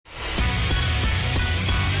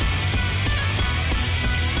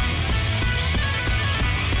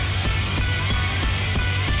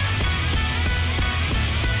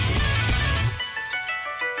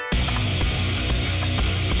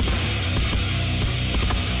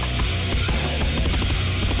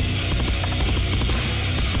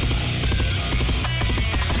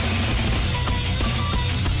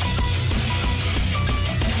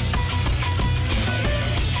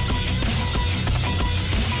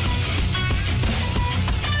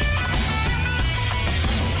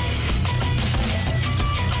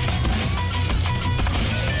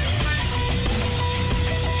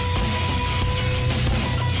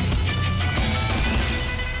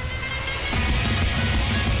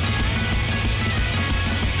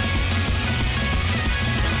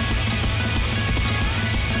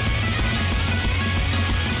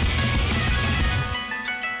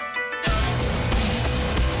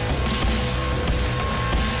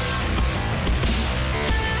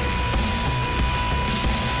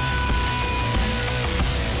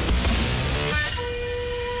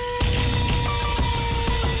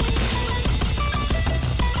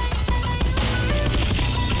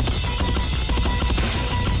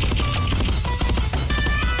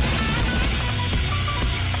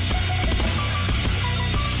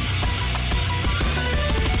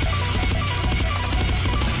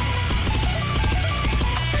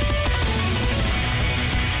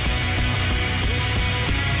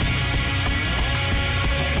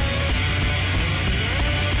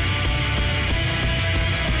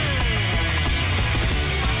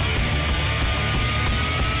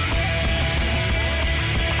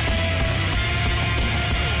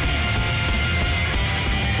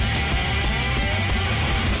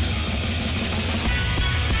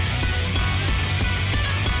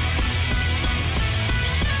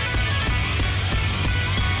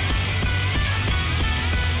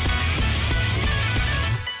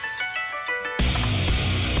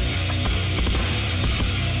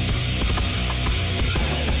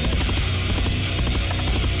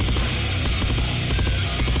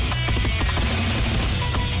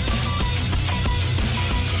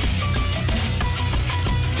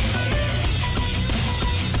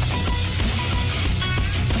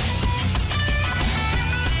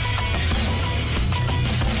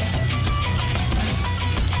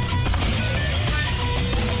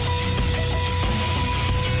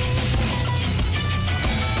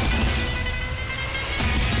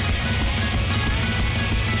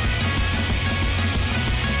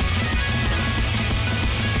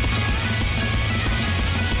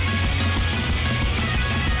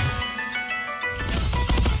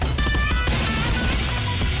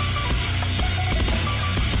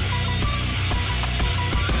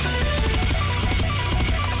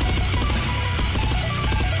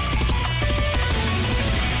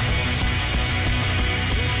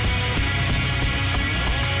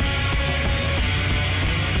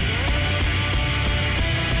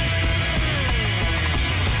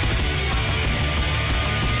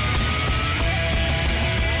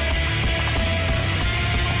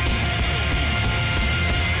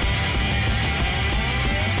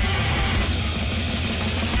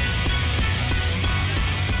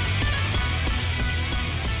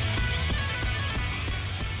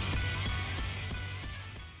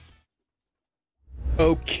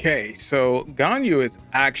Okay, so Ganyu is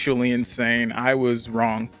actually insane. I was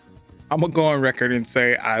wrong. I'm gonna go on record and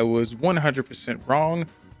say I was 100% wrong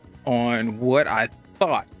on what I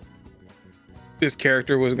thought this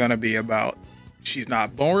character was gonna be about. She's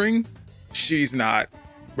not boring. She's not,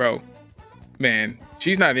 bro, man,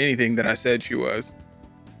 she's not anything that I said she was.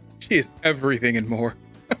 She is everything and more.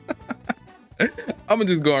 I'm gonna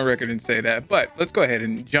just go on record and say that, but let's go ahead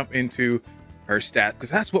and jump into her stats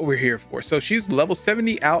because that's what we're here for. So she's level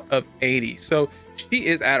 70 out of 80. So she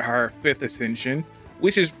is at her 5th ascension,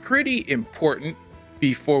 which is pretty important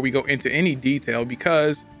before we go into any detail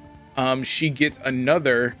because she gets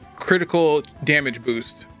another critical damage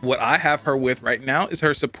boost. What I have her with right now is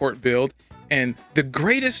her support build. And the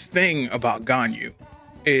greatest thing about Ganyu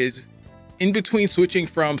is in between switching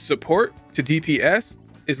from support to DPS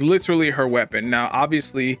is literally her weapon. Now,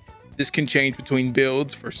 obviously, this can change between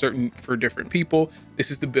builds for different people. This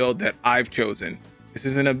is the build that I've chosen. This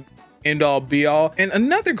isn't an end all be all. And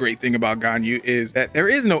another great thing about Ganyu is that there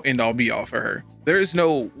is no end all be all for her. There is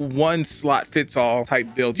no one slot fits all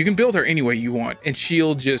type build. You can build her any way you want and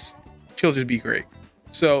she'll just be great.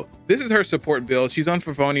 So this is her support build. She's on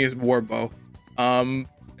Favonius Warbow.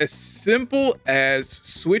 As simple as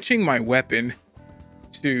switching my weapon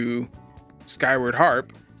to Skyward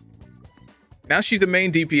Harp. Now she's a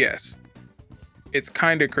main DPS. It's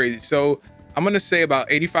kind of crazy. So I'm going to say about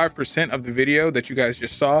 85% of the video that you guys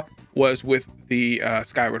just saw was with the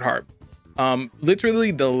Skyward Harp.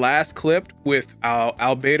 Literally the last clip with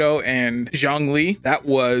Albedo and Zhongli, that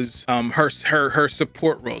was her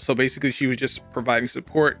support role. So basically she was just providing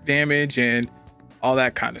support damage and all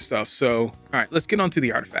that kind of stuff. So all right, let's get on to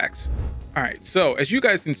the artifacts. All right, so as you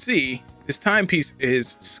guys can see, this timepiece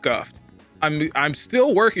is scuffed. I'm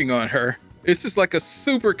still working on her. It's just like a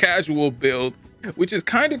super casual build, which is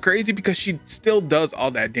kind of crazy because she still does all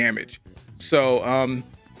that damage. So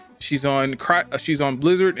she's on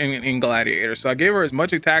Blizzard and Gladiator. So I gave her as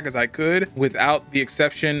much attack as I could without the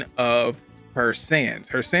exception of her Sands.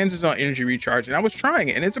 Her Sands is on energy recharge and I was trying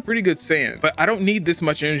it and it's a pretty good Sand, but I don't need this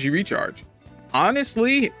much energy recharge.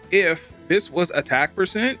 Honestly, if this was attack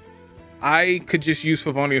percent, I could just use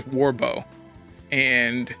Favonius Warbow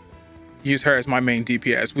and use her as my main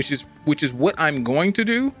DPS, which is what I'm going to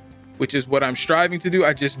do, which is what I'm striving to do.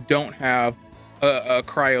 I just don't have a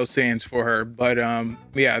cryo sands for her. But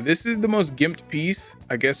yeah, this is the most gimped piece.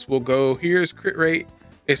 I guess we'll go, here's crit rate.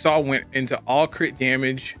 It's all went into all crit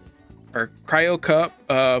damage. Her cryo cup,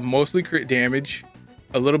 mostly crit damage,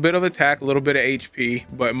 a little bit of attack, a little bit of HP,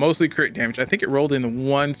 but mostly crit damage. I think it rolled into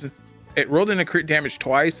once. It rolled into crit damage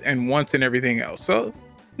twice and once in everything else. So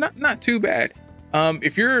not too bad.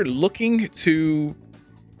 If you're looking to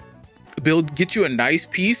get you a nice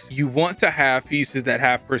piece, you want to have pieces that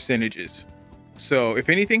have percentages. So if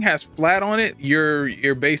anything has flat on it,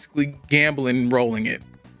 you're basically gambling rolling it.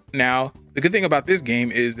 Now, the good thing about this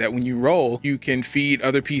game is that when you roll, you can feed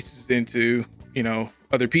other pieces into, you know,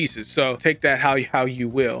 other pieces. So take that how you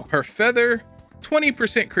will. Her feather,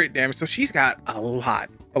 20% crit damage. So she's got a lot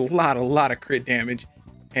of crit damage.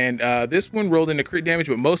 And this one rolled into crit damage,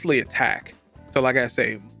 but mostly attack. So like I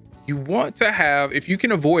say, you want to have, if you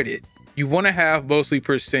can avoid it, you want to have mostly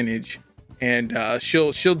percentage and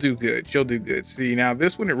she'll do good. She'll do good. See, now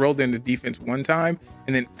this one, it rolled into defense one time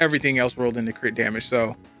and then everything else rolled into crit damage.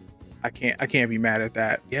 So I can't be mad at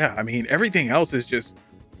that. Yeah, I mean, everything else is just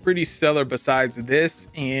pretty stellar besides this.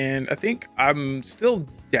 And I think I'm still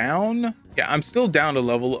down. Yeah, I'm still down a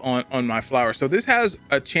level on my flower. So this has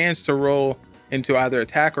a chance to roll into either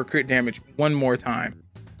attack or crit damage one more time.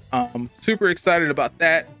 Super excited about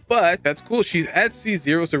that, but that's cool. She's at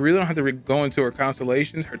C0, so really don't have to go into her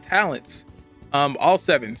constellations. Her talents, all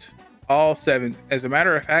sevens. As a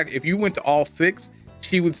matter of fact, if you went to all 6,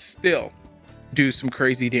 she would still do some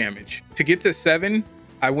crazy damage. To get to 7,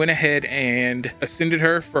 I went ahead and ascended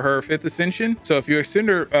her for her 5th ascension. So if you ascend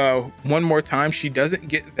her one more time, she doesn't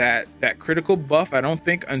get that critical buff, I don't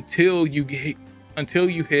think, until you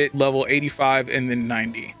hit level 85 and then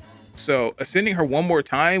 90. So ascending her one more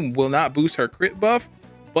time will not boost her crit buff,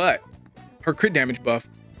 but her crit damage buff,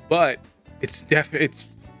 but it's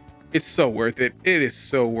so worth it. It is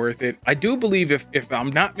so worth it. I do believe, if I'm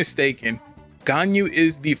not mistaken, Ganyu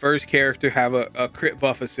is the first character to have a crit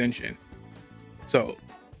buff ascension. So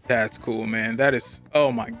that's cool, man. That is,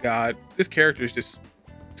 oh my God. This character's just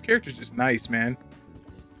nice, man.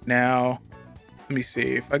 Now, let me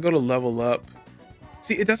see. If I go to level up,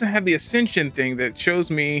 see, it doesn't have the ascension thing that shows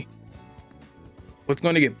me what's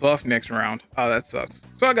going to get buffed next round. Oh, that sucks.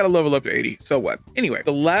 So I got to level up to 80. So what? Anyway,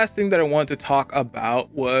 the last thing that I wanted to talk about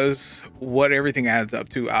was what everything adds up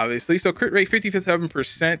to, obviously. So crit rate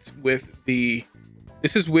 57% with the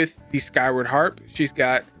This is with the Skyward Harp. She's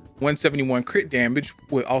got 171 crit damage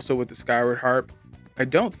with also with the Skyward Harp. I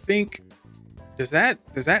don't think, does that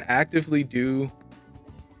actively do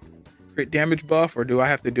crit damage buff, or do I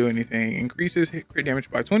have to do anything? Increases hit crit damage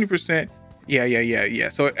by 20%. Yeah.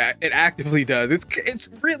 So it actively does. It's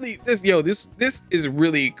really this is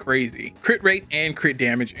really crazy. Crit rate and crit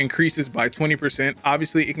damage increases by 20%.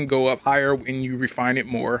 Obviously, it can go up higher when you refine it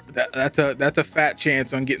more. That's a fat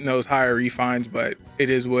chance on getting those higher refines, but it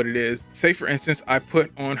is what it is. Say for instance, I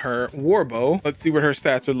put on her Warbow. Let's see what her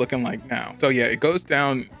stats are looking like now. So yeah, it goes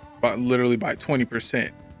down literally by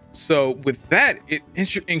 20%. So with that, it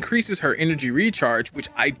increases her energy recharge, which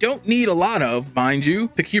I don't need a lot of, mind you,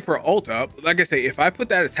 to keep her ult up. Like I say, if I put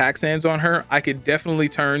that attack sands on her, I could definitely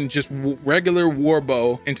turn just regular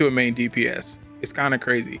Warbow into a main DPS. It's kind of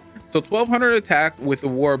crazy. So 1200 attack with the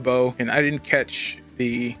Warbow, and I didn't catch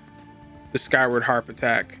the Skyward Harp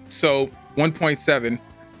attack. So 1.7.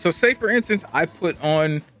 So say for instance, I put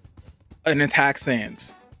on an attack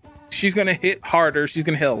sands. She's gonna hit harder. She's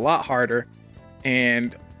gonna hit a lot harder,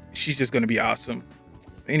 and she's just going to be awesome.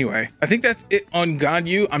 Anyway, I think that's it on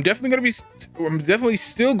Ganyu. I'm definitely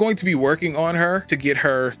still going to be working on her to get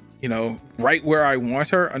her, you know, right where I want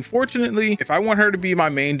her. Unfortunately, if I want her to be my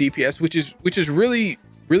main DPS, which is really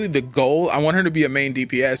the goal, I want her to be a main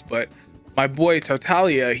DPS, but my boy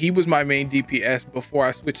Tartaglia, he was my main DPS before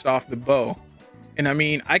I switched off the bow. And I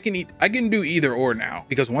mean, I can do either or now,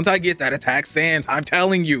 because once I get that attack sands, I'm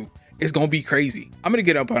telling you, it's gonna be crazy. I'm gonna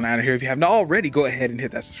get up on out of here. If you have not already, go ahead and hit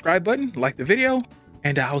that subscribe button, like the video,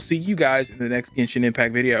 and I'll see you guys in the next Genshin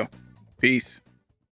Impact video. Peace.